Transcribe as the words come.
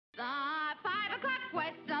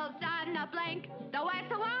a blink. The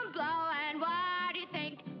whistle won't blow, and what do you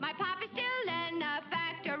think? My papa's still in the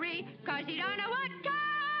factory, 'cause he don't know what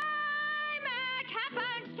time it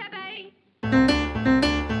happens to be.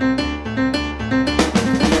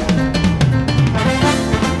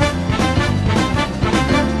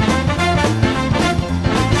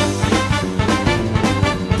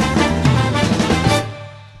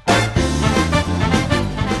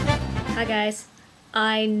 Hi guys,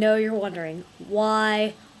 I know you're wondering,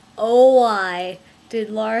 why, oh why, did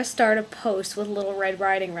Laura start a post with Little Red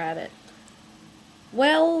Riding Rabbit?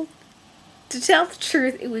 Well, to tell the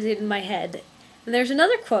truth, it was in my head. And there's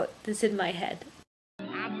another quote that's in my head.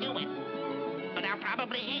 I'll do it, but I'll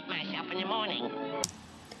probably hate myself in the morning.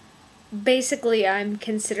 Basically, I'm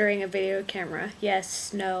considering a video camera.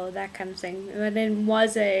 Yes, no, that kind of thing. And it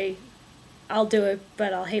was I'll do it,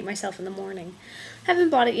 but I'll hate myself in the morning. Haven't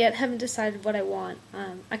bought it yet, haven't decided what I want.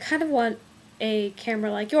 I kind of want a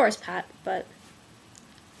camera like yours, Pat, but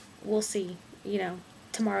we'll see. You know,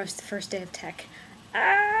 tomorrow's the first day of tech.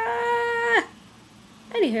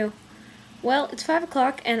 Anywho, well, it's 5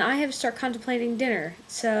 o'clock, and I have to start contemplating dinner.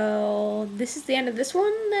 So, this is the end of this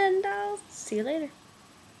one, and I'll see you later.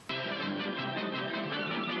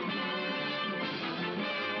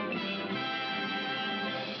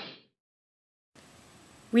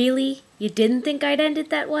 Really? You didn't think I'd end it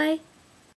that way?